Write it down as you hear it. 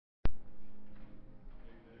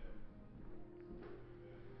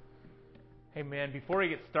Hey man, before we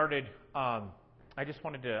get started, I just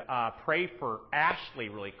wanted to pray for Ashley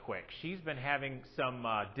really quick. She's been having some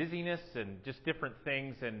dizziness and just different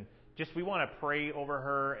things, and just we want to pray over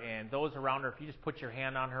her and those around her. If you just put your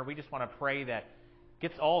hand on her, we just want to pray that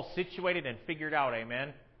gets all situated and figured out.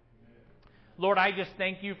 Amen. Lord, I just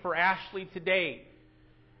thank you for Ashley today.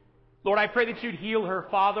 Lord, I pray that you'd heal her,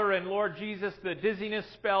 Father, and Lord Jesus, the dizziness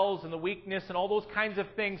spells and the weakness and all those kinds of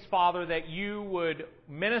things, Father, that you would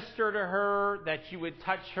minister to her, that you would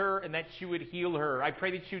touch her, and that you would heal her. I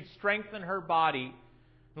pray that you'd strengthen her body.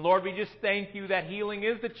 And Lord, we just thank you that healing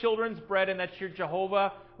is the children's bread and that you're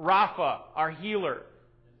Jehovah Rapha, our healer.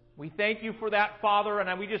 We thank you for that, Father,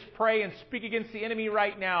 and we just pray and speak against the enemy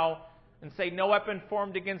right now and say no weapon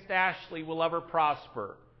formed against Ashley will ever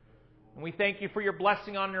prosper. And we thank you for your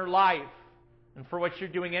blessing on her life and for what you're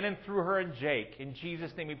doing in and through her and Jake. In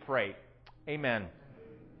Jesus' name we pray. Amen.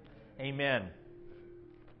 Amen.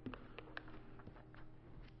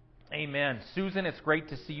 Amen. Susan, it's great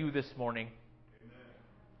to see you this morning.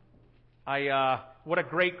 What a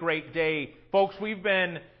great day. Folks, we've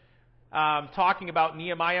been talking about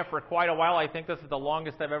Nehemiah for quite a while. I think this is the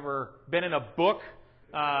longest I've ever been in a book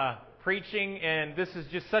preaching, and this is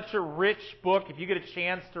just such a rich book. If you get a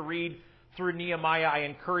chance to read through Nehemiah, I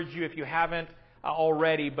encourage you if you haven't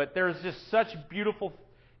already. But there's just such beautiful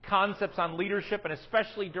concepts on leadership, and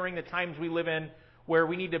especially during the times we live in where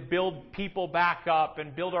we need to build people back up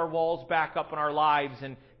and build our walls back up in our lives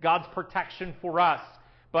and God's protection for us.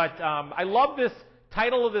 But I love this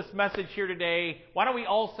title of this message here today. Why don't we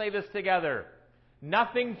all say this together?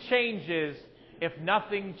 Nothing changes if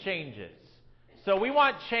nothing changes. So we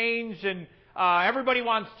want change, and everybody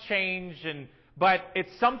wants change, but it's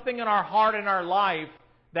something in our heart and our life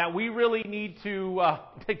that we really need to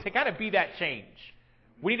kind of be that change.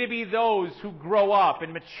 We need to be those who grow up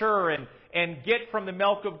and mature and get from the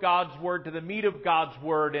milk of God's Word to the meat of God's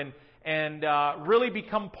Word and really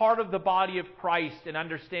become part of the body of Christ and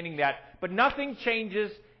understanding that. But nothing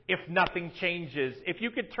changes if nothing changes. If you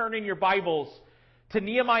could turn in your Bibles to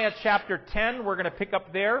Nehemiah chapter 10, we're going to pick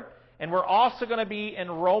up there. And we're also going to be in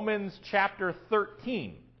Romans chapter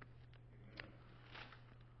 13.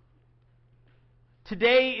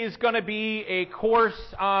 Today is going to be a course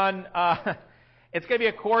on, it's going to be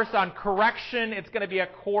a course on correction. It's going to be a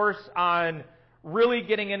course on really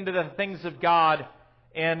getting into the things of God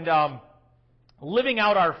and living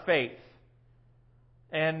out our faith.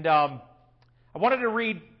 And I wanted to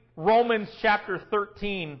read Romans chapter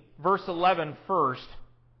 13, verse 11 first.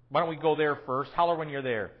 Why don't we go there first? Holler when you're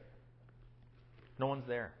there. No one's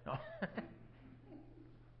there. No.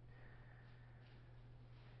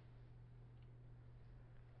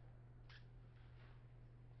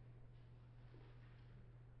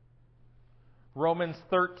 Romans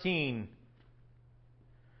 13,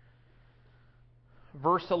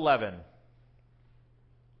 verse 11.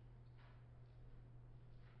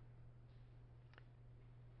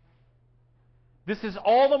 This is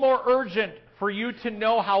all the more urgent for you to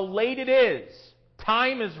know how late it is.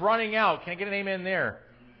 Time is running out. Can I get an amen there?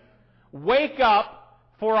 Wake up,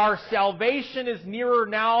 for our salvation is nearer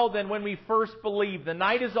now than when we first believed. The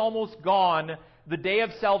night is almost gone. The day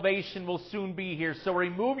of salvation will soon be here. So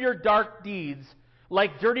remove your dark deeds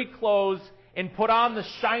like dirty clothes and put on the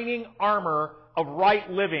shining armor of right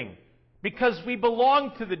living. Because we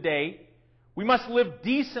belong to the day, we must live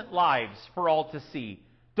decent lives for all to see.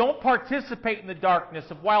 Don't participate in the darkness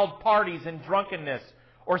of wild parties and drunkenness,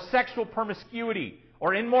 or sexual promiscuity,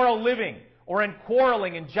 or immoral living, or in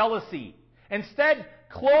quarreling and jealousy. Instead,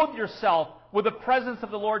 clothe yourself with the presence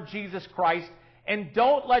of the Lord Jesus Christ, and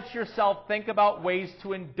don't let yourself think about ways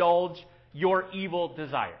to indulge your evil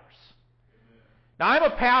desires. Now, I'm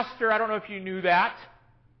a pastor. I don't know if you knew that.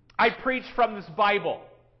 I preach from this Bible.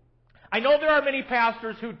 I know there are many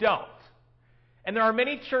pastors who don't. And there are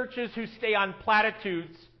many churches who stay on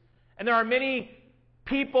platitudes. And there are many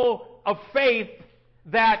people of faith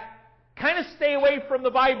that kind of stay away from the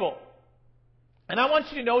Bible. And I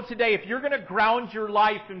want you to know today, if you're going to ground your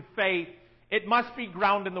life in faith, it must be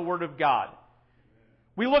grounded in the Word of God.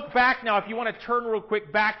 We look back now, if you want to turn real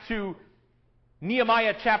quick back to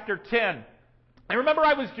Nehemiah chapter 10. I remember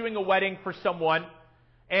I was doing a wedding for someone,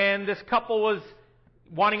 and this couple was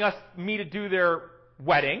wanting me to do their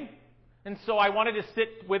wedding. And so I wanted to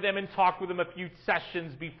sit with them and talk with them a few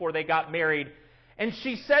sessions before they got married. And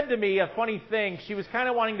she said to me a funny thing. She was kind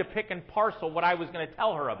of wanting to pick and parcel what I was going to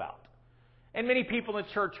tell her about. And many people in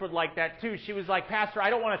the church would like that too. She was like, Pastor,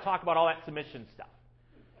 I don't want to talk about all that submission stuff.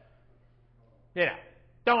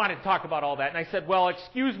 Don't want to talk about all that. And I said, well,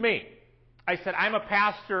 excuse me. I said, I'm a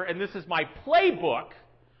pastor and this is my playbook.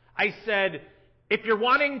 I said, If you're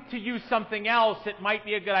wanting to use something else, it might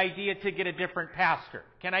be a good idea to get a different pastor.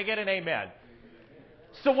 Can I get an amen?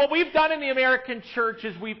 So what we've done in the American church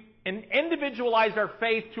is we've individualized our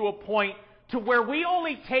faith to a point to where we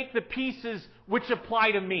only take the pieces which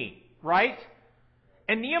apply to me, right?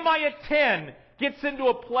 And Nehemiah 10 gets into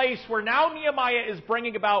a place where now Nehemiah is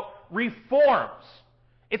bringing about reforms.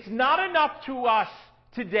 It's not enough to us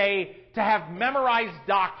today to have memorized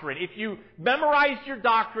doctrine. If you memorized your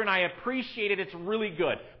doctrine, I appreciate it. It's really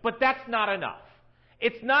good. But that's not enough.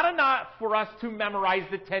 It's not enough for us to memorize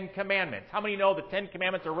the 10 Commandments. How many know the 10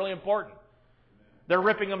 Commandments are really important? They're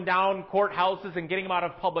ripping them down courthouses and getting them out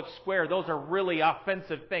of public square. Those are really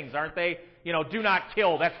offensive things, aren't they? You know, do not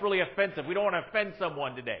kill. That's really offensive. We don't want to offend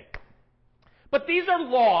someone today. But these are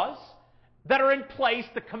laws that are in place,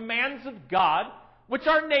 the commands of God, which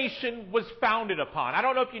our nation was founded upon. I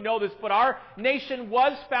don't know if you know this, but our nation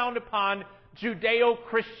was founded upon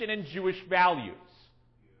Judeo-Christian and Jewish values.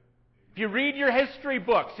 If you read your history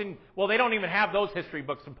books, and well, they don't even have those history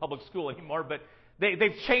books in public school anymore, but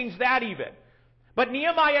they've changed that even. But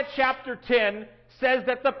Nehemiah chapter 10 says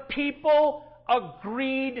that the people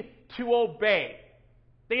agreed to obey.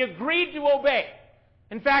 They agreed to obey.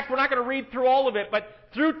 In fact, we're not going to read through all of it, but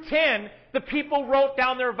through 10, the people wrote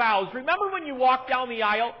down their vows. Remember when you walked down the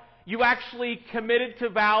aisle, you actually committed to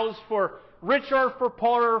vows for richer or for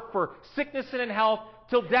poorer, for sickness and in health,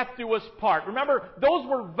 till death do us part. Remember, those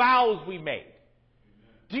were vows we made.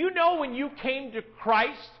 Do you know when you came to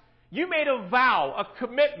Christ, you made a vow, a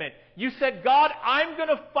commitment. You said, God, I'm going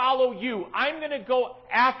to follow you. I'm going to go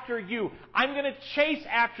after you. I'm going to chase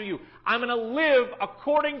after you. I'm going to live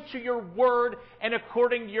according to your word and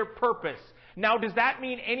according to your purpose. Now, does that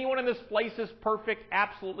mean anyone in this place is perfect?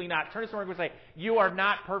 Absolutely not. Turn to someone and say, you are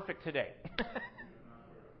not perfect today.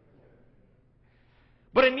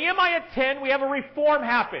 But in Nehemiah 10, we have a reform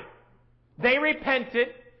happen. They repented.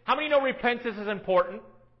 How many know repentance is important?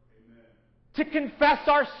 Amen. To confess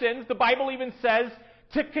our sins, the Bible even says,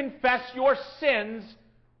 to confess your sins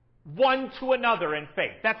one to another in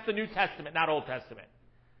faith. That's the New Testament, not Old Testament.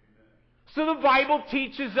 Amen. So the Bible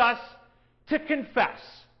teaches us to confess.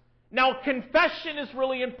 Now, confession is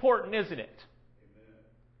really important, isn't it? Amen.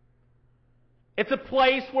 It's a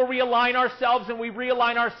place where we align ourselves and we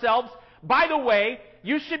realign ourselves. By the way,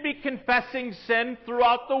 you should be confessing sin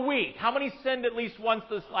throughout the week. How many sinned at least once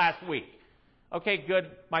this last week? Okay, good.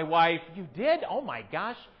 My wife. You did? Oh my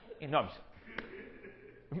gosh. No,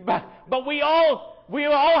 but we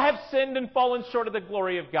all have sinned and fallen short of the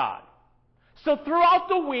glory of God. So throughout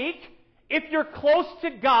the week, if you're close to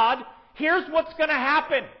God, here's what's going to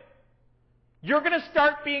happen. You're going to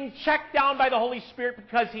start being checked down by the Holy Spirit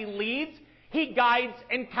because He leads, He guides,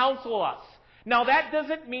 and counsels us. Now, that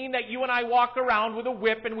doesn't mean that you and I walk around with a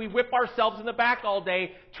whip and we whip ourselves in the back all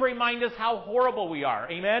day to remind us how horrible we are.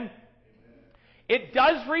 Amen? Amen. It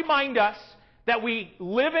does remind us that we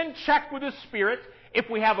live in check with the Spirit.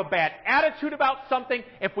 If we have a bad attitude about something,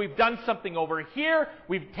 if we've done something over here,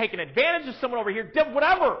 we've taken advantage of someone over here,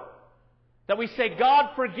 whatever, that we say,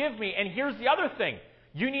 God, forgive me. And here's the other thing.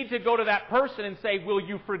 You need to go to that person and say, will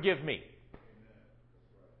you forgive me?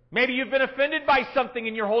 Maybe you've been offended by something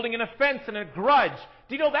and you're holding an offense and a grudge.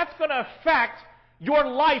 Do you know that's going to affect your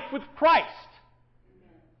life with Christ?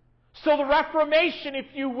 So the Reformation, if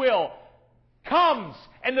you will, comes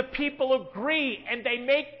and the people agree and they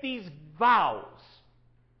make these vows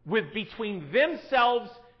between themselves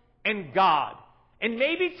and God. And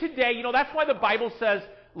maybe today, you know, that's why the Bible says,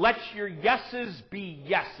 let your yeses be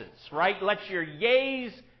yeses, right? Let your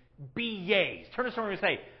yays be yays. Turn to someone and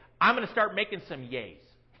say, I'm going to start making some yays.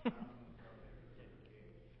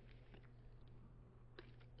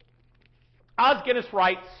 Os Guinness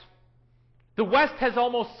writes, the West has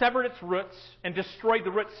almost severed its roots and destroyed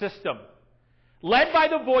the root system. Led by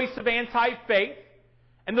the voice of anti-faith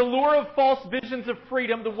and the lure of false visions of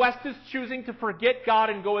freedom, the West is choosing to forget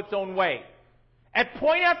God and go its own way. At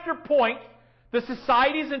point after point, the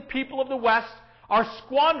societies and people of the West are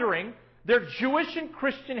squandering their Jewish and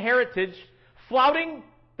Christian heritage, flouting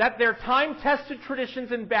their time-tested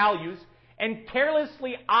traditions and values, and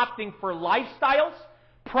carelessly opting for lifestyles,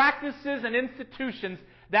 practices, and institutions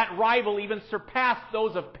that rival, even surpass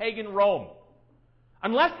those of pagan Rome.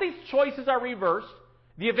 Unless these choices are reversed,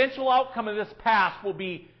 the eventual outcome of this past will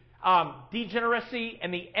be degeneracy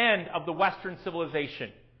and the end of the Western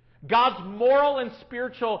civilization. God's moral and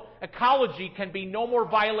spiritual ecology can be no more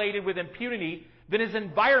violated with impunity than his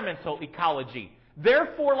environmental ecology.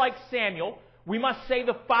 Therefore, like Samuel, we must say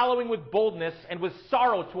the following with boldness and with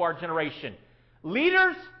sorrow to our generation.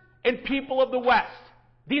 Leaders and people of the West,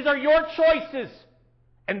 these are your choices,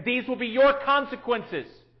 and these will be your consequences.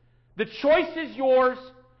 The choice is yours,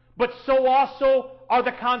 but so also are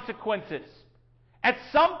the consequences. At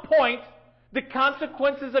some point, the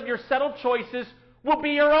consequences of your settled choices will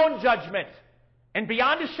be your own judgment. And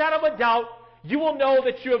beyond a shadow of a doubt, you will know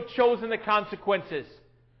that you have chosen the consequences.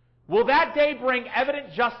 Will that day bring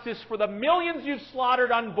evident justice for the millions you've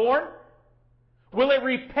slaughtered unborn? Will it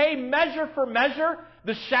repay measure for measure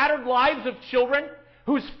the shattered lives of children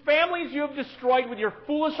whose families you have destroyed with your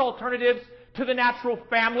foolish alternatives to the natural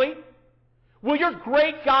family? Will your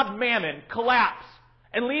great god Mammon collapse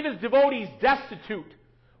and leave his devotees destitute?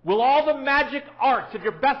 Will all the magic arts of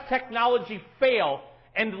your best technology fail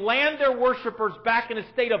and land their worshippers back in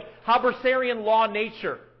a state of Haberdaserian law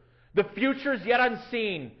nature? The future is yet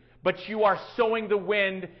unseen, but you are sowing the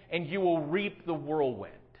wind and you will reap the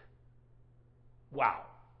whirlwind. Wow.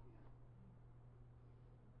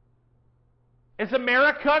 Is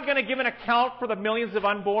America going to give an account for the millions of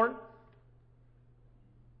unborn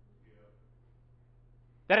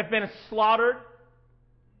that have been slaughtered?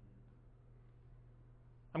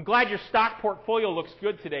 I'm glad your stock portfolio looks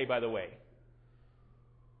good today, by the way.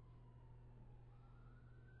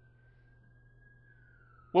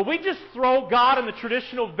 Will we just throw God and the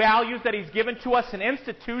traditional values that He's given to us, an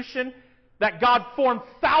institution that God formed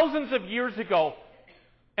thousands of years ago,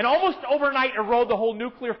 and almost overnight erode the whole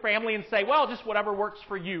nuclear family and say, well, just whatever works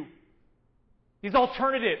for you? These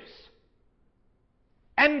alternatives.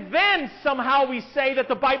 And then somehow we say that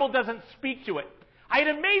the Bible doesn't speak to it. I had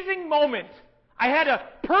an amazing moment. I had a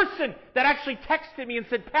person that actually texted me and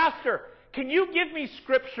said, Pastor, can you give me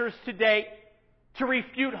scriptures today to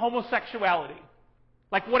refute homosexuality?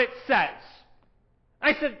 Like what it says.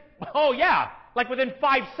 I said, oh yeah, like within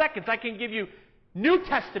 5 seconds I can give you New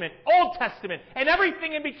Testament, Old Testament, and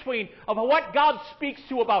everything in between of what God speaks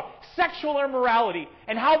to about sexual immorality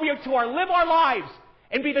and how we are to live our lives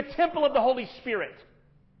and be the temple of the Holy Spirit.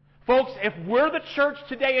 Folks, if we're the church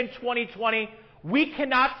today in 2020, we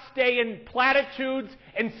cannot stay in platitudes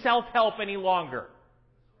and self-help any longer.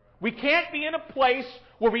 We can't be in a place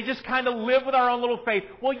where we just kind of live with our own little faith.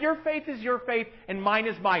 Well, your faith is your faith and mine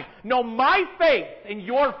is mine. No, my faith and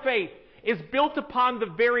your faith is built upon the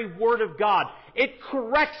very Word of God. It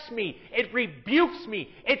corrects me. It rebukes me.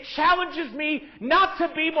 It challenges me not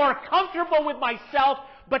to be more comfortable with myself,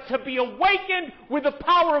 but to be awakened with the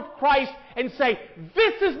power of Christ and say,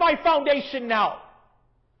 this is my foundation now.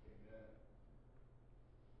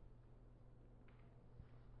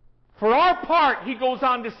 For our part, he goes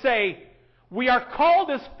on to say, we are called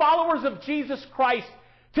as followers of Jesus Christ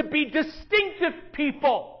to be distinctive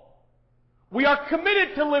people. We are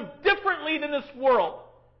committed to live differently than this world.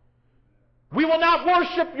 We will not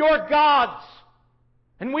worship your gods,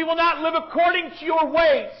 and we will not live according to your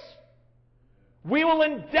ways. We will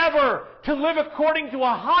endeavor to live according to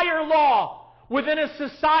a higher law within a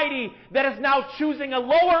society that is now choosing a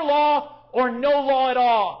lower law or no law at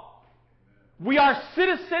all. We are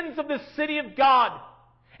citizens of the city of God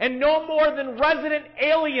and no more than resident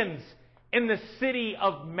aliens in the city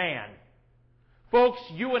of man. Folks,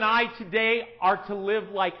 you and I today are to live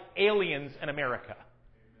like aliens in America.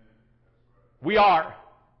 We are.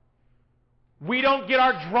 We don't get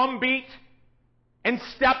our drum beat and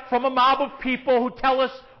step from a mob of people who tell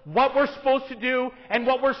us what we're supposed to do and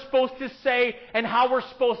what we're supposed to say and how we're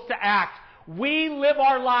supposed to act. We live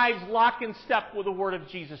our lives lock in step with the Word of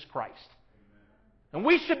Jesus Christ. And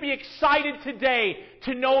we should be excited today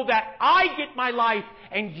to know that I get my life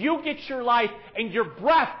and you get your life and your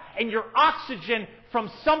breath and your oxygen from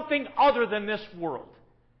something other than this world.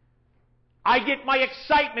 I get my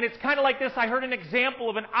excitement. It's kind of like this. I heard an example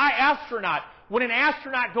of an astronaut. When an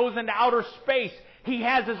astronaut goes into outer space, he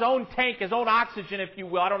has his own tank, his own oxygen, if you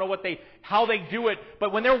will. I don't know how they do it,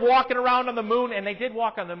 but when they're walking around on the moon, and they did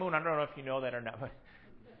walk on the moon, I don't know if you know that or not, but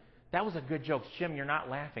that was a good joke. Jim, you're not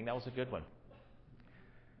laughing. That was a good one.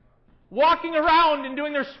 Walking around and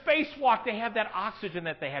doing their spacewalk, they have that oxygen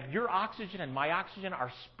that they have. Your oxygen and my oxygen,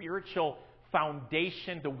 our spiritual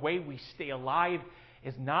foundation, the way we stay alive,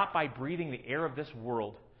 is not by breathing the air of this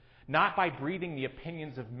world, not by breathing the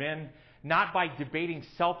opinions of men, not by debating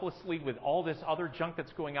selflessly with all this other junk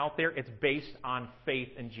that's going out there. It's based on faith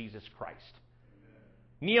in Jesus Christ.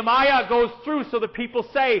 Amen. Nehemiah goes through, so the people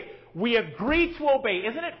say, we agree to obey.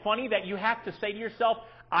 Isn't it funny that you have to say to yourself,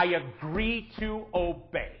 I agree to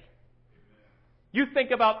obey? You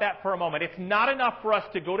think about that for a moment. It's not enough for us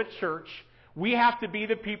to go to church. We have to be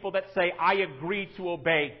the people that say, I agree to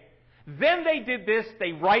obey. Then they did this.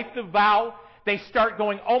 They write the vow. They start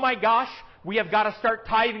going, oh my gosh, we have got to start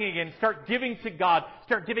tithing again, start giving to God,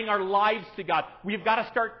 start giving our lives to God. We've got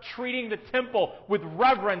to start treating the temple with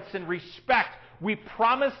reverence and respect. We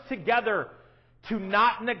promised together to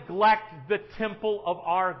not neglect the temple of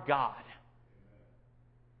our God.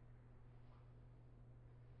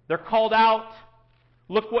 They're called out.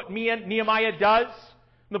 Look what Nehemiah does.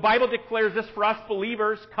 The Bible declares this for us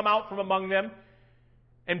believers: come out from among them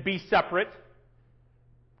and be separate.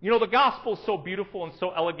 You know, the gospel is so beautiful and so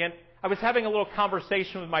elegant. I was having a little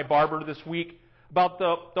conversation with my barber this week about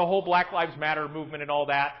the whole Black Lives Matter movement and all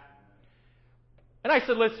that. And I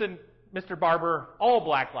said, listen, Mr. Barber, all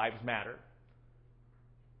Black lives matter.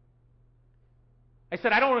 I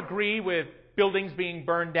said, I don't agree with buildings being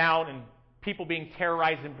burned down and people being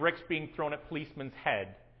terrorized and bricks being thrown at policemen's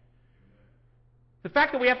head. The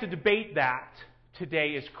fact that we have to debate that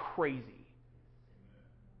today is crazy.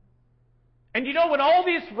 And you know, when all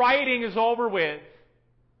this rioting is over with,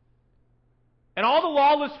 and all the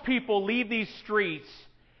lawless people leave these streets,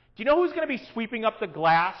 do you know who's going to be sweeping up the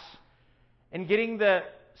glass and getting the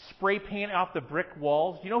spray paint off the brick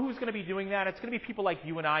walls? Do you know who's going to be doing that? It's going to be people like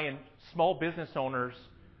you and I and small business owners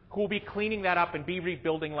who will be cleaning that up and be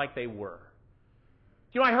rebuilding like they were.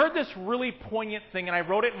 You know, I heard this really poignant thing, and I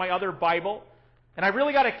wrote it in my other Bible, and I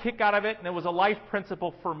really got a kick out of it, and it was a life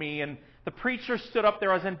principle for me. And the preacher stood up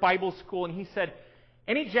there, I was in Bible school, and he said,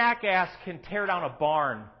 any jackass can tear down a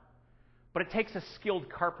barn, but it takes a skilled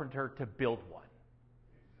carpenter to build one.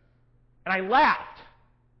 And I laughed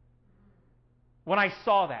when I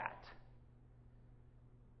saw that.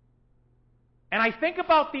 And I think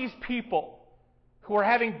about these people who are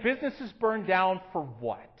having businesses burned down for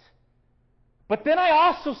what? But then I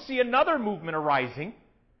also see another movement arising.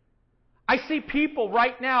 I see people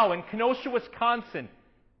right now in Kenosha, Wisconsin.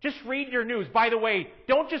 Just read your news. By the way,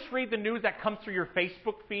 don't just read the news that comes through your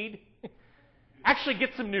Facebook feed. Actually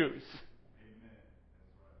get some news.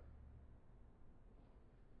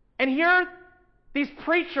 And here, these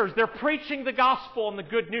preachers, they're preaching the gospel and the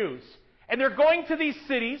good news. And they're going to these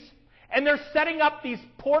cities, and they're setting up these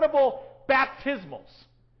portable baptismals.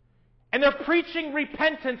 And they're preaching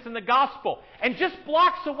repentance in the gospel. And just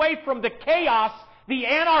blocks away from the chaos, the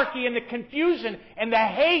anarchy, and the confusion, and the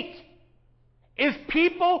hate is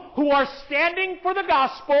people who are standing for the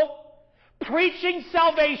gospel, preaching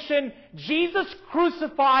salvation, Jesus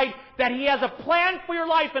crucified, that He has a plan for your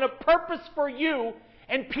life and a purpose for you,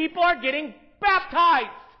 and people are getting baptized.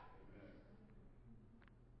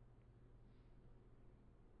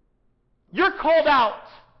 You're called out.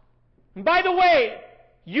 And by the way,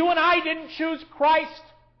 you and I didn't choose Christ.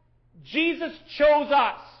 Jesus chose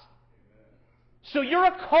us. So you're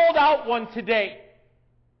a called out one today.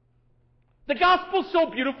 The gospel's so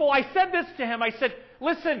beautiful. I said this to him. I said,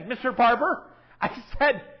 listen, Mr. Barber, I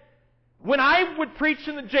said, when I would preach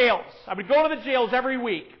in the jails, I would go to the jails every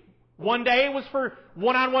week. One day it was for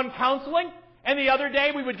one-on-one counseling, and the other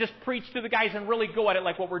day we would just preach to the guys and really go at it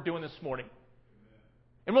like what we're doing this morning.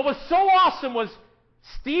 And what was so awesome was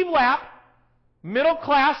Steve Lapp,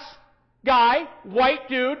 middle-class guy, white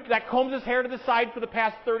dude that combs his hair to the side for the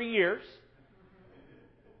past 30 years,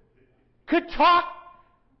 could talk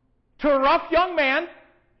to a rough young man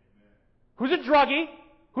who's a druggie,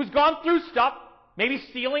 who's gone through stuff, maybe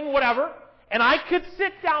stealing, whatever, and I could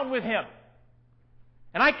sit down with him.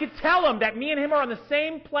 And I could tell him that me and him are on the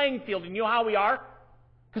same playing field. And you know how we are?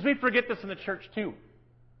 Because we forget this in the church too.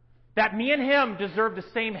 That me and him deserve the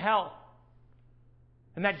same hell.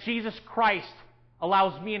 And that Jesus Christ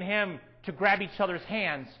allows me and him to grab each other's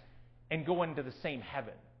hands and go into the same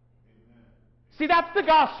heaven. Amen. See, that's the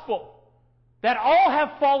gospel. That all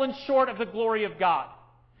have fallen short of the glory of God.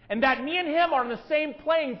 And that me and him are on the same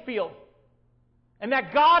playing field. And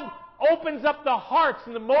that God opens up the hearts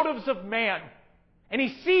and the motives of man. And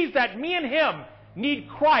He sees that me and him need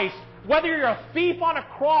Christ. Whether you're a thief on a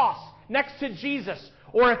cross next to Jesus,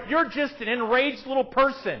 or if you're just an enraged little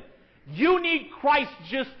person, you need Christ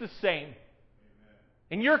just the same. Amen.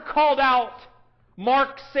 And you're called out.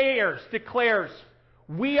 Mark Sayers declares,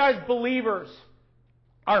 we as believers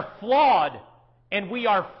are flawed and we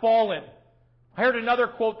are fallen. I heard another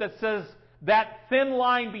quote that says, that thin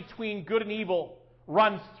line between good and evil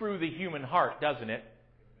runs through the human heart, doesn't it?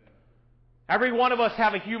 Every one of us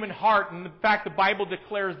have a human heart, and in fact the Bible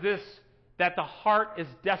declares this, that the heart is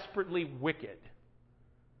desperately wicked.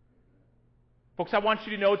 Folks, I want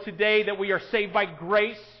you to know today that we are saved by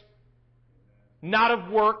grace, not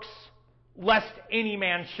of works, lest any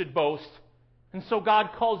man should boast. And so God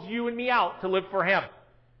calls you and me out to live for Him.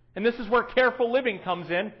 And this is where careful living comes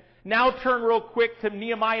in. Now turn real quick to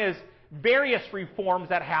Nehemiah's various reforms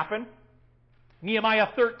that happen. Nehemiah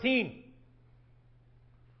 13.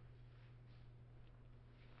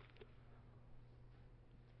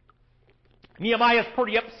 Nehemiah's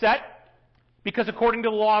pretty upset Because according to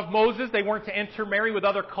the law of Moses, they weren't to intermarry with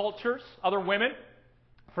other cultures, other women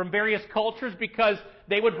from various cultures, because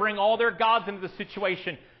they would bring all their gods into the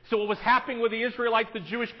situation. So what was happening with the Israelites, the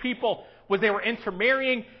Jewish people, was they were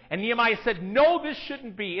intermarrying, and Nehemiah said, no, this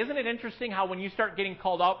shouldn't be. Isn't it interesting how when you start getting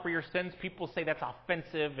called out for your sins, people say that's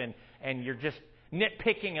offensive and you're just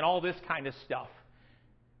nitpicking and all this kind of stuff.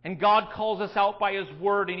 And God calls us out by His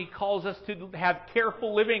Word, and He calls us to have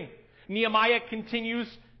careful living. Nehemiah continues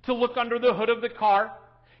to look under the hood of the car.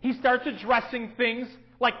 He starts addressing things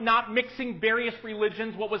like not mixing various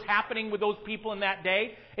religions. What was happening with those people in that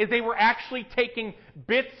day is they were actually taking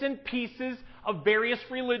bits and pieces of various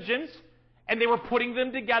religions, and they were putting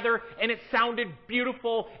them together, and it sounded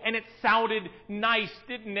beautiful, and it sounded nice,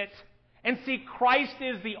 didn't it? And see, Christ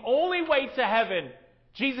is the only way to heaven.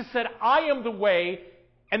 Jesus said, I am the way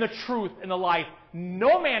and the truth and the life.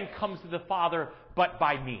 No man comes to the Father but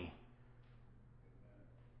by me.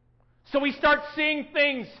 So we start seeing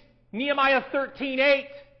things. Nehemiah 13:8.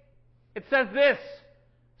 It says this.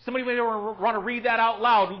 Somebody may want to read that out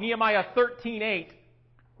loud. Nehemiah 13:8.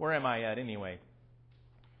 Where am I at anyway?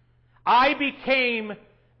 I became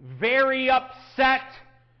very upset,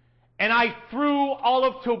 and I threw all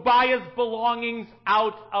of Tobiah's belongings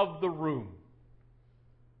out of the room.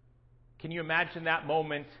 Can you imagine that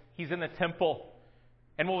moment? He's in the temple.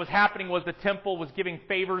 And what was happening was the temple was giving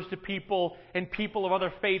favors to people, and people of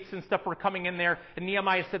other faiths and stuff were coming in there. And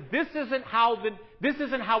Nehemiah said, this isn't how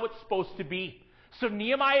it's supposed to be. So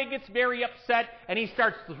Nehemiah gets very upset, and he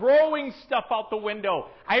starts throwing stuff out the window.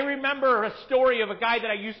 I remember a story of a guy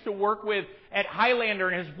that I used to work with at Highlander,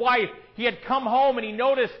 and his wife. He had come home, and he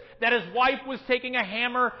noticed that his wife was taking a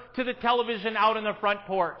hammer to the television out on the front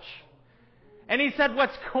porch. And he said,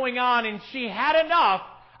 what's going on? And she had enough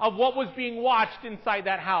of what was being watched inside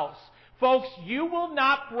that house. Folks, you will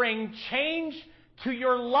not bring change to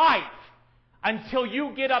your life until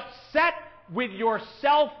you get upset with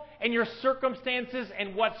yourself and your circumstances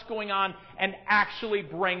and what's going on and actually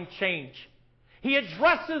bring change. He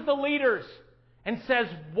addresses the leaders and says,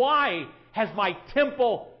 why has my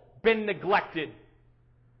temple been neglected?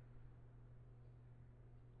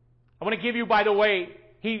 I want to give you, by the way,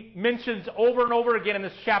 he mentions over and over again in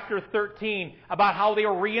this chapter 13 about how they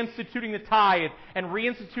are reinstituting the tithe and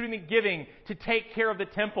reinstituting the giving to take care of the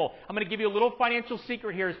temple. I'm going to give you a little financial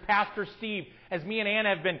secret here as Pastor Steve, as me and Anna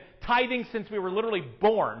have been tithing since we were literally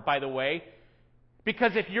born, by the way.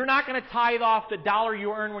 Because if you're not going to tithe off the dollar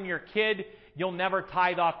you earn when you're a kid, you'll never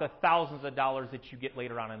tithe off the thousands of dollars that you get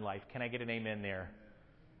later on in life. Can I get an amen there?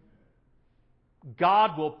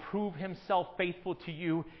 God will prove Himself faithful to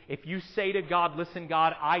you if you say to God, listen,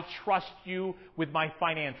 God, I trust you with my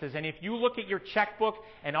finances. And if you look at your checkbook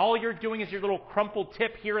and all you're doing is your little crumpled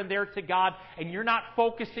tip here and there to God, and you're not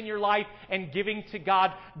focused in your life and giving to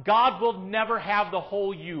God, God will never have the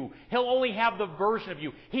whole you. He'll only have the version of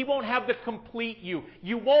you. He won't have the complete you.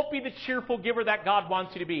 You won't be the cheerful giver that God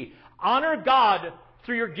wants you to be. Honor God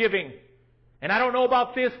through your giving. And I don't know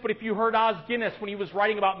about this, but if you heard Os Guinness when he was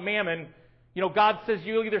writing about mammon, you know, God says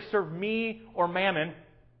you'll either serve me or mammon.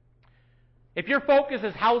 If your focus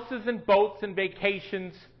is houses and boats and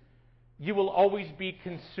vacations, you will always be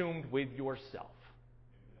consumed with yourself.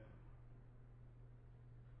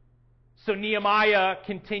 So Nehemiah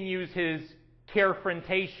continues his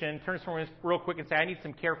carefrontation. Turn to him real quick and say, I need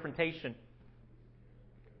some carefrontation.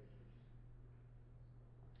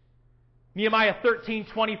 Nehemiah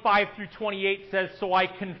 13:25 through 28 says, so I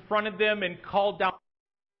confronted them and called down.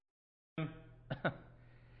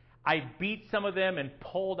 I beat some of them and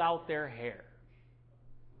pulled out their hair.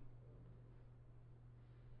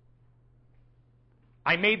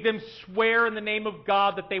 I made them swear in the name of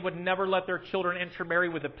God that they would never let their children intermarry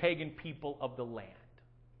with the pagan people of the land.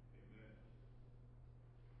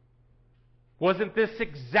 Wasn't this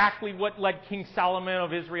exactly what led King Solomon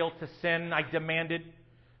of Israel to sin? I demanded.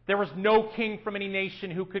 There was no king from any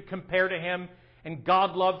nation who could compare to him, and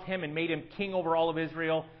God loved him and made him king over all of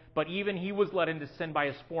Israel. But even he was led into sin by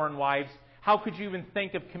his foreign wives. How could you even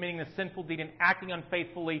think of committing a sinful deed and acting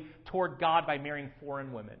unfaithfully toward God by marrying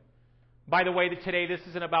foreign women? By the way, today this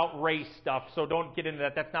isn't about race stuff, so don't get into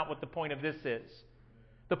that. That's not what the point of this is.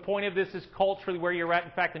 The point of this is culturally where you're at.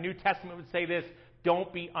 In fact, the New Testament would say this,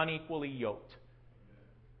 don't be unequally yoked.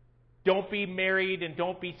 Don't be married and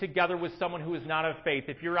don't be together with someone who is not of faith.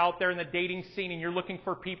 If you're out there in the dating scene and you're looking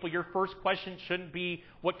for people, your first question shouldn't be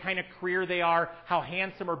what kind of career they are, how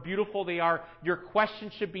handsome or beautiful they are. Your question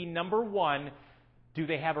should be, number one, do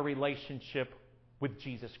they have a relationship with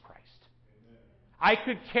Jesus Christ? I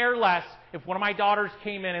could care less if one of my daughters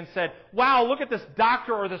came in and said, wow, look at this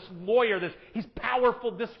doctor or this lawyer. He's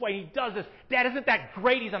powerful this way. He does this. Dad, isn't that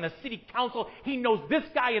great? He's on the city council. He knows this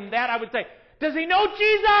guy and that. I would say, does he know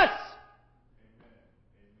Jesus?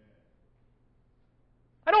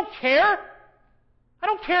 I don't care. I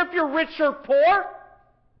don't care if you're rich or poor.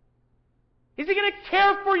 Is he going to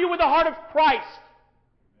care for you with the heart of Christ?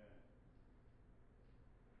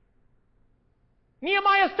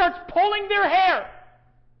 Nehemiah starts pulling their hair.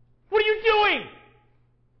 What are you doing?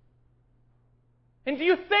 And do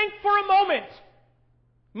you think for a moment,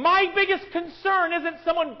 my biggest concern isn't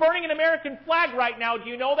someone burning an American flag right now? Do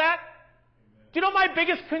you know that? Do you know my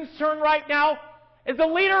biggest concern right now is the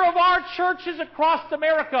leader of our churches across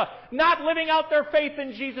America not living out their faith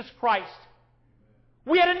in Jesus Christ.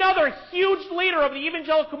 We had another huge leader of the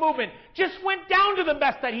evangelical movement just went down to the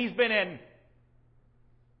mess that he's been in.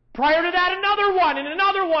 Prior to that, another one, and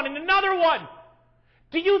another one, and another one.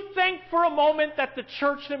 Do you think for a moment that the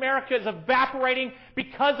church in America is evaporating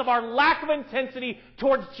because of our lack of intensity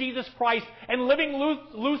towards Jesus Christ and living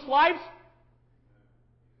loose lives?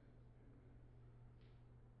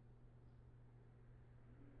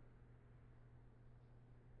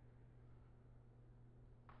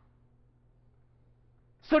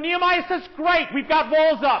 So Nehemiah says, great, we've got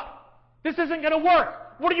walls up. This isn't going to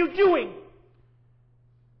work. What are you doing?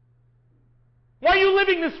 Why are you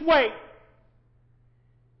living this way?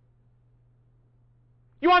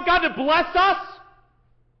 You want God to bless us?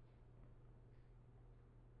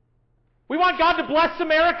 We want God to bless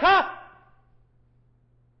America?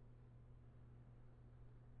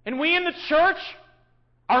 And we in the church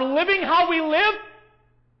are living how we live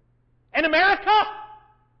in America?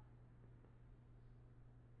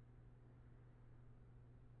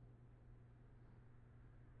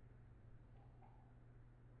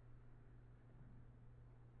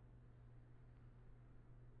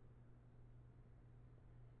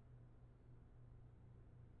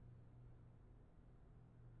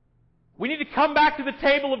 We need to come back to the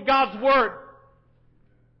table of God's Word.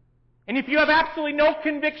 And if you have absolutely no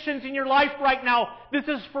convictions in your life right now, this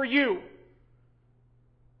is for you.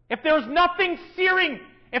 If there's nothing searing,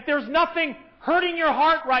 if there's nothing hurting your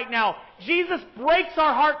heart right now, Jesus breaks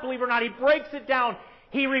our heart, believe it or not. He breaks it down.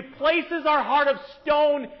 He replaces our heart of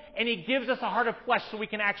stone and He gives us a heart of flesh so we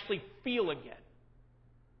can actually feel again.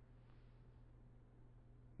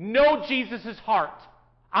 Know Jesus' heart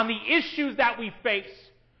on the issues that we face.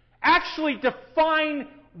 Actually define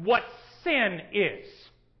what sin is.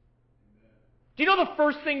 Do you know the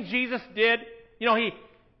first thing Jesus did? He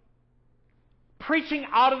preaching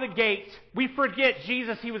out of the gate. We forget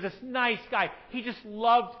Jesus, He was this nice guy. He just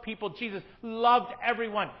loved people. Jesus loved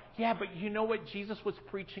everyone. Yeah, but you know what Jesus was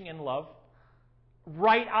preaching in love?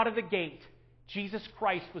 Right out of the gate, Jesus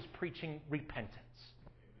Christ was preaching repentance.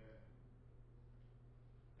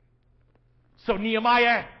 So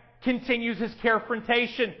Nehemiah continues his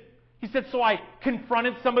confrontation. He said, so I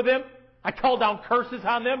confronted some of them. I called down curses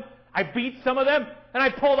on them. I beat some of them. And I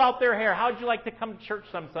pulled out their hair. How'd you like to come to church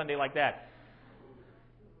some Sunday like that?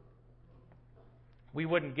 We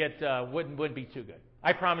wouldn't be too good.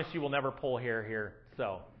 I promise you we'll never pull hair here.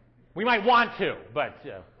 So we might want to, but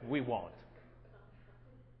we won't.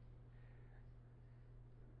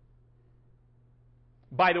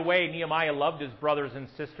 By the way, Nehemiah loved his brothers and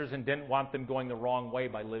sisters and didn't want them going the wrong way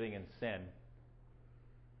by living in sin.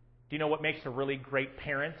 Do you know what makes a really great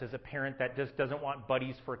parent? Is a parent that just doesn't want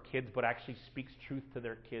buddies for kids but actually speaks truth to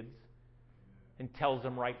their kids and tells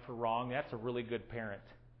them right for wrong. That's a really good parent.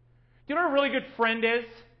 Do you know what a really good friend is?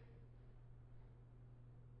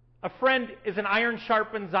 A friend is an iron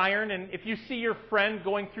sharpens iron, and if you see your friend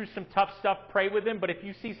going through some tough stuff, pray with them. But if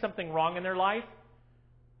you see something wrong in their life,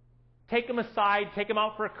 take them aside, take them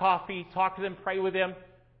out for a coffee, talk to them, pray with them.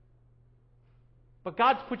 But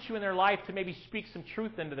God's put you in their life to maybe speak some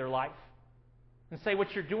truth into their life and say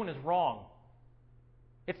what you're doing is wrong.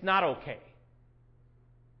 It's not okay.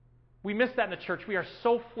 We miss that in the church. We are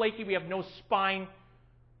so flaky. We have no spine.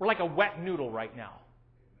 We're like a wet noodle right now.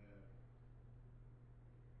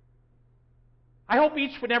 I hope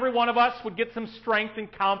each and every one of us would get some strength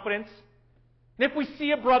and confidence. And if we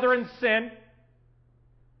see a brother in sin,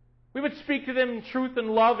 we would speak to them in truth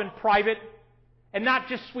and love in private and not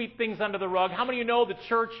just sweep things under the rug. How many of you know the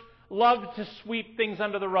church loves to sweep things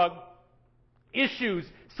under the rug? Issues,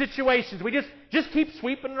 situations. We just keep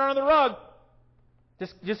sweeping it under the rug.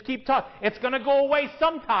 Just keep talking. It's going to go away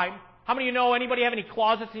sometime. How many of you know anybody have any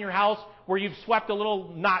closets in your house where you've swept a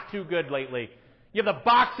little not too good lately? You have the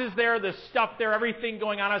boxes there, the stuff there, everything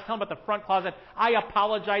going on. I was telling about the front closet. I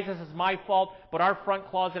apologize. This is my fault. But our front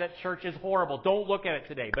closet at church is horrible. Don't look at it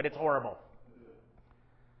today, but it's horrible.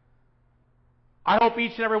 I hope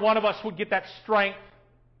each and every one of us would get that strength.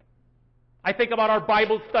 I think about our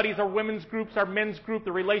Bible studies, our women's groups, our men's group,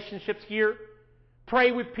 the relationships here.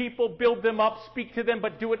 Pray with people, build them up, speak to them,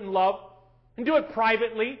 but do it in love. And do it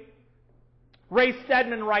privately. Ray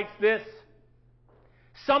Stedman writes this: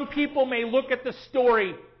 some people may look at the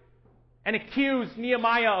story and accuse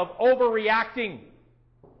Nehemiah of overreacting.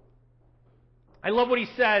 I love what he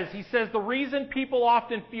says. He says, the reason people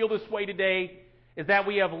often feel this way today is that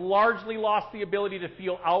we have largely lost the ability to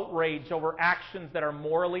feel outrage over actions that are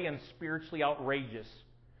morally and spiritually outrageous.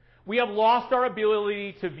 We have lost our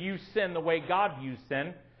ability to view sin the way God views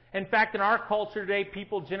sin. In fact, in our culture today,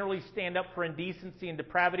 people generally stand up for indecency and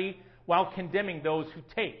depravity while condemning those who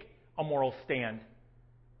take a moral stand.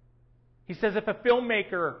 He says if a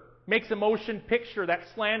filmmaker makes a motion picture that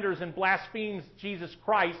slanders and blasphemes Jesus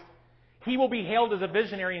Christ, he will be hailed as a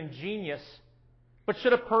visionary and genius. But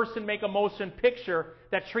should a person make a motion picture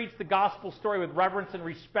that treats the gospel story with reverence and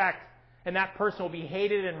respect, and that person will be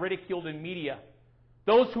hated and ridiculed in media.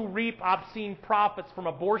 Those who reap obscene profits from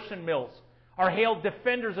abortion mills are hailed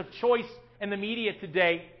defenders of choice in the media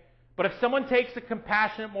today. But if someone takes a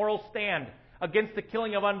compassionate moral stand against the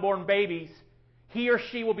killing of unborn babies, he or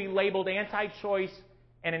she will be labeled anti-choice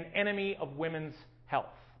and an enemy of women's health.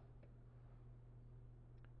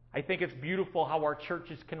 I think it's beautiful how our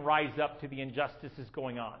churches can rise up to the injustices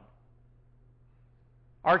going on.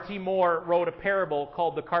 R.T. Moore wrote a parable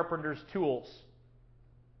called The Carpenter's Tools.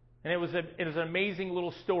 And it was an amazing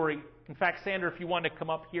little story. In fact, Sandra, if you want to come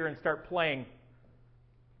up here and start playing.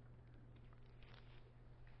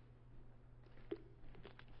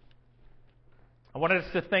 I wanted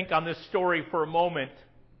us to think on this story for a moment.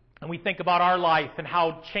 And we think about our life and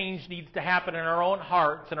how change needs to happen in our own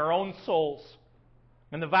hearts and our own souls.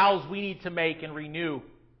 And the vows we need to make and renew.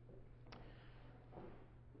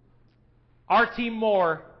 R.T.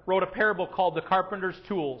 Moore wrote a parable called The Carpenter's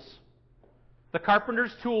Tools. The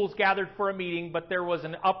carpenter's tools gathered for a meeting, but there was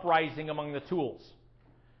an uprising among the tools.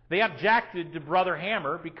 They objected to Brother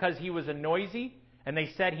Hammer because he was a noisy, and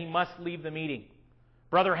they said he must leave the meeting.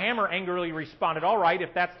 Brother Hammer angrily responded, all right,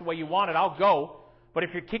 if that's the way you want it, I'll go. But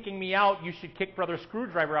if you're kicking me out, you should kick Brother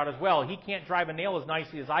Screwdriver out as well. He can't drive a nail as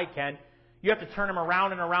nicely as I can. You have to turn him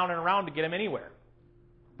around and around and around to get him anywhere.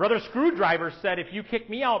 Brother Screwdriver said, if you kick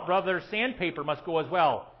me out, Brother Sandpaper must go as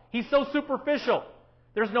well. He's so superficial.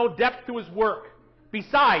 There's no depth to his work.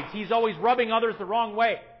 Besides, he's always rubbing others the wrong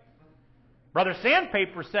way. Brother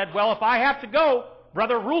Sandpaper said, well, if I have to go,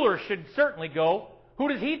 Brother Ruler should certainly go. Who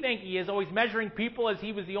does he think he is, always measuring people as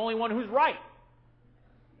he was the only one who's right?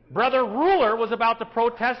 Brother Ruler was about to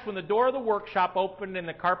protest when the door of the workshop opened and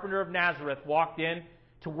the carpenter of Nazareth walked in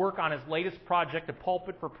to work on his latest project, a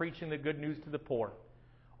pulpit for preaching the good news to the poor.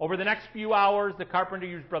 Over the next few hours, the carpenter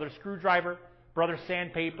used Brother Screwdriver, Brother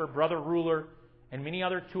Sandpaper, Brother Ruler, and many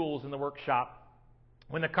other tools in the workshop.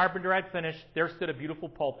 When the carpenter had finished, there stood a beautiful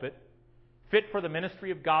pulpit, fit for the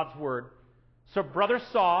ministry of God's word. So Brother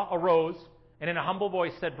Saw arose, and in a humble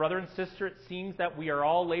voice said, brother and sister, it seems that we are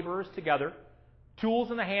all laborers together,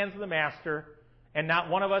 tools in the hands of the master, and not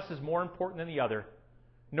one of us is more important than the other.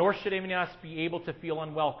 Nor should any of us be able to feel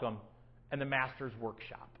unwelcome in the master's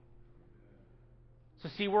workshop. So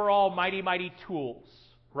see, we're all mighty, mighty tools,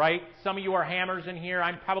 right? Some of you are hammers in here.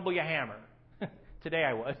 I'm probably a hammer. Today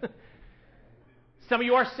I was. Some of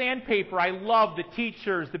you are sandpaper. I love the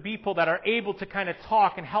teachers, the people that are able to kind of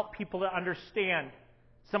talk and help people to understand.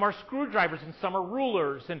 Some are screwdrivers and some are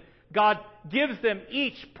rulers. And God gives them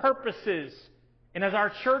each purposes. And as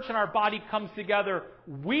our church and our body comes together,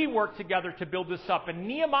 we work together to build this up. And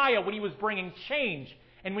Nehemiah, when he was bringing change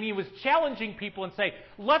and when he was challenging people and say,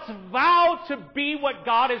 let's vow to be what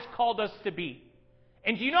God has called us to be.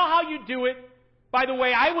 And do you know how you do it? By the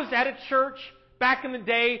way, I was at a church back in the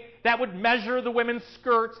day that would measure the women's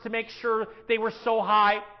skirts to make sure they were so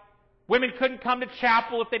high. Women couldn't come to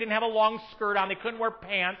chapel if they didn't have a long skirt on. They couldn't wear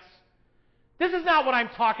pants. This is not what I'm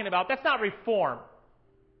talking about. That's not reform.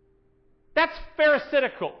 That's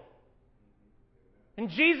pharisaical. And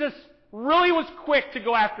Jesus really was quick to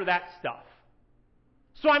go after that stuff.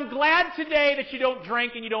 So I'm glad today that you don't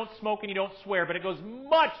drink and you don't smoke and you don't swear, but it goes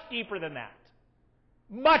much deeper than that.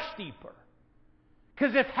 Much deeper.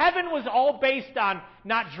 Because if heaven was all based on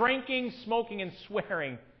not drinking, smoking, and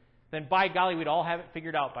swearing, then by golly, we'd all have it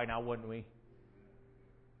figured out by now, wouldn't we?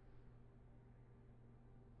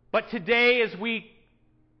 But today, as we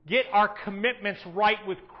get our commitments right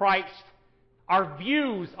with Christ, our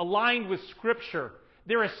views aligned with Scripture,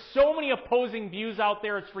 there are so many opposing views out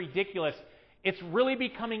there, it's ridiculous. It's really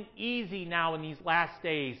becoming easy now in these last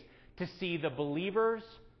days to see the believers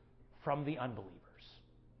from the unbelievers.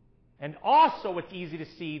 And also, it's easy to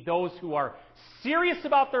see those who are serious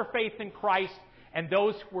about their faith in Christ and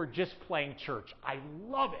those who are just playing church. I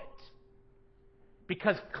love it.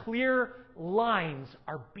 Because clear lines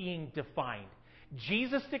are being defined.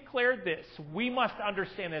 Jesus declared this. We must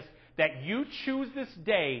understand this, that you choose this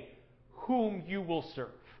day whom you will serve.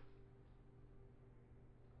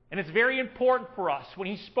 And it's very important for us when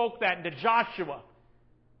he spoke that into Joshua,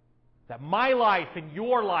 that my life and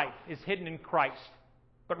your life is hidden in Christ.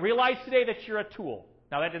 But realize today that you're a tool.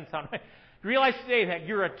 Now that didn't sound right. Realize today that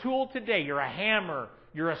you're a tool today. You're a hammer.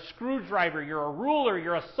 You're a screwdriver. You're a ruler.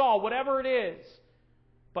 You're a saw. Whatever it is.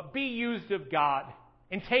 But be used of God.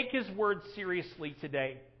 And take His word seriously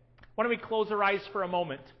today. Why don't we close our eyes for a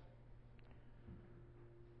moment?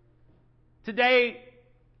 Today,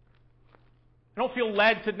 I don't feel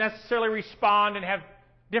led to necessarily respond and have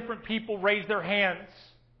different people raise their hands.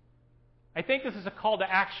 I think this is a call to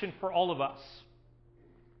action for all of us.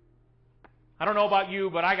 I don't know about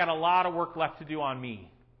you, but I got a lot of work left to do on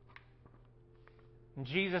me. And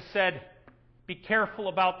Jesus said, be careful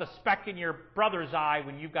about the speck in your brother's eye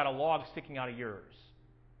when you've got a log sticking out of yours.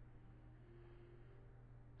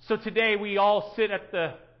 So today we all sit at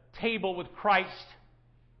the table with Christ,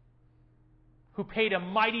 who paid a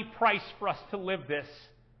mighty price for us to live this.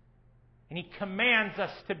 And He commands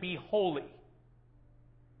us to be holy.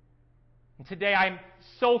 And today I'm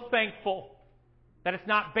so thankful that it's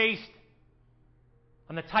not based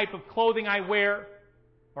on the type of clothing I wear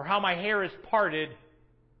or how my hair is parted,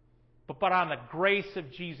 but on the grace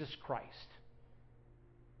of Jesus Christ.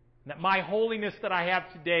 And that my holiness that I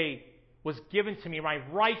have today was given to me, my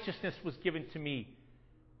righteousness was given to me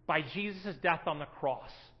by Jesus' death on the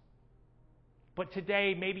cross. But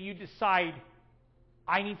today, maybe you decide,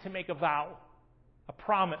 I need to make a vow, a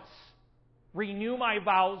promise, renew my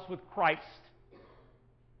vows with Christ.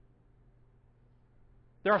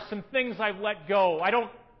 There are some things I've let go. I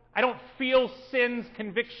don't feel sin's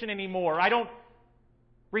conviction anymore. I don't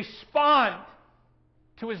respond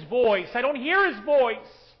to His voice. I don't hear His voice.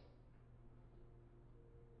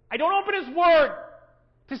 I don't open His Word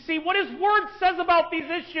to see what His Word says about these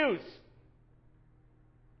issues.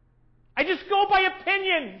 I just go by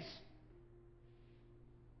opinions.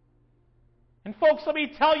 And folks, let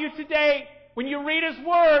me tell you today, when you read His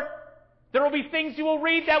Word, there will be things you will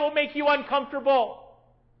read that will make you uncomfortable.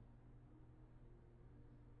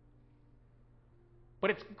 But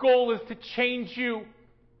its goal is to change you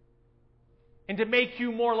and to make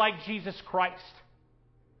you more like Jesus Christ.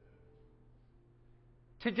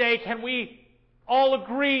 Today, can we all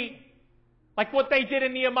agree, like what they did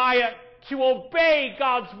in Nehemiah, to obey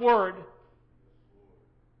God's Word?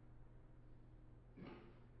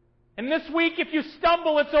 And this week, if you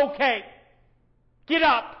stumble, it's okay. Get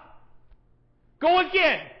up. Go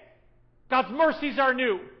again. God's mercies are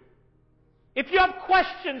new. If you have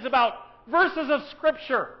questions about verses of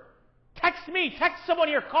Scripture, text me, text someone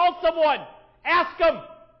here, call someone, ask them.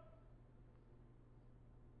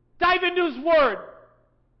 Dive into His Word.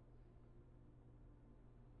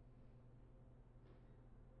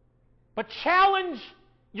 But challenge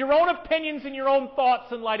your own opinions and your own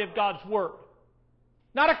thoughts in light of God's Word.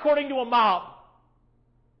 Not according to a mob.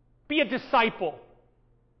 Be a disciple.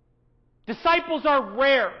 Disciples are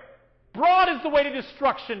rare. Broad is the way to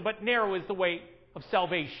destruction, but narrow is the way of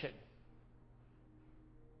salvation.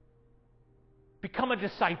 Become a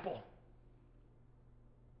disciple.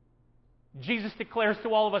 Jesus declares to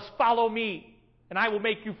all of us, follow me, and I will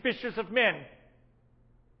make you fishers of men.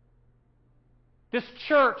 This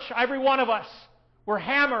church, every one of us, we're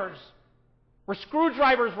hammers, we're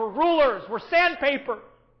screwdrivers, we're rulers, we're sandpaper.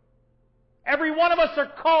 Every one of us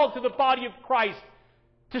are called to the body of Christ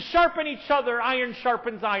to sharpen each other. Iron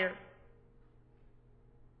sharpens iron.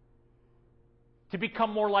 To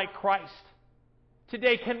become more like Christ.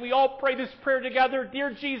 Today, can we all pray this prayer together?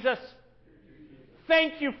 Dear Jesus,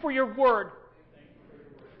 thank you for your word.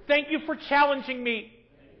 Thank you for challenging me.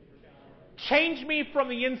 Change me from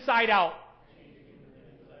the inside out.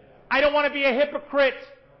 I don't want to be a hypocrite.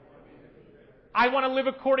 I want to live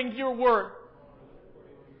according to your word.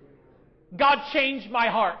 God, change my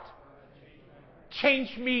heart.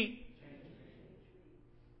 Change me.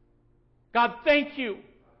 God, thank you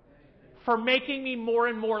for making me more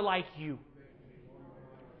and more like you.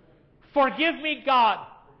 Forgive me, God,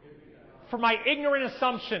 for my ignorant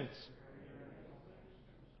assumptions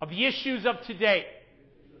of the issues of today.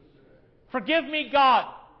 Forgive me,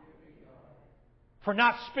 God, for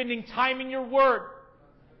not spending time in your word.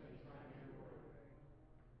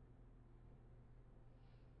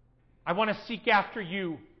 I want to seek after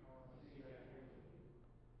you.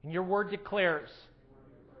 And your word declares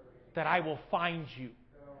that I will find you.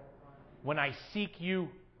 when I seek you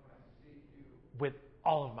with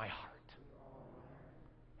all of my heart.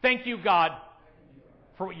 Thank you, God,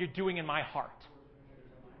 for what you're doing in my heart,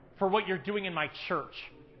 for what you're doing in my church,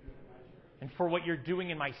 and for what you're doing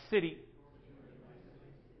in my city.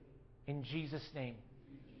 In Jesus' name,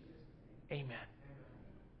 amen.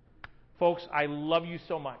 Folks, I love you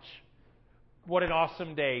so much. What an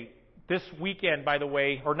awesome day. This weekend, by the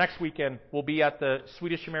way, or next weekend, we'll be at the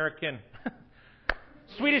Swedish American,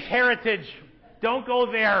 Swedish Heritage. Don't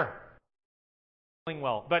go there.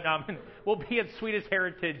 Well, but we'll be at Swedish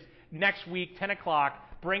Heritage next week, 10 o'clock.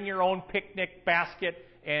 Bring your own picnic basket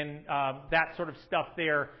and that sort of stuff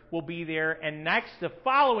there. We'll be there. And next, the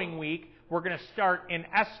following week, we're going to start in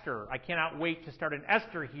Esther. I cannot wait to start in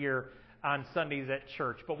Esther here on Sundays at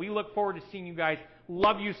church. But we look forward to seeing you guys.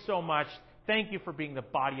 Love you so much. Thank you for being the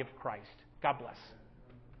body of Christ. God bless.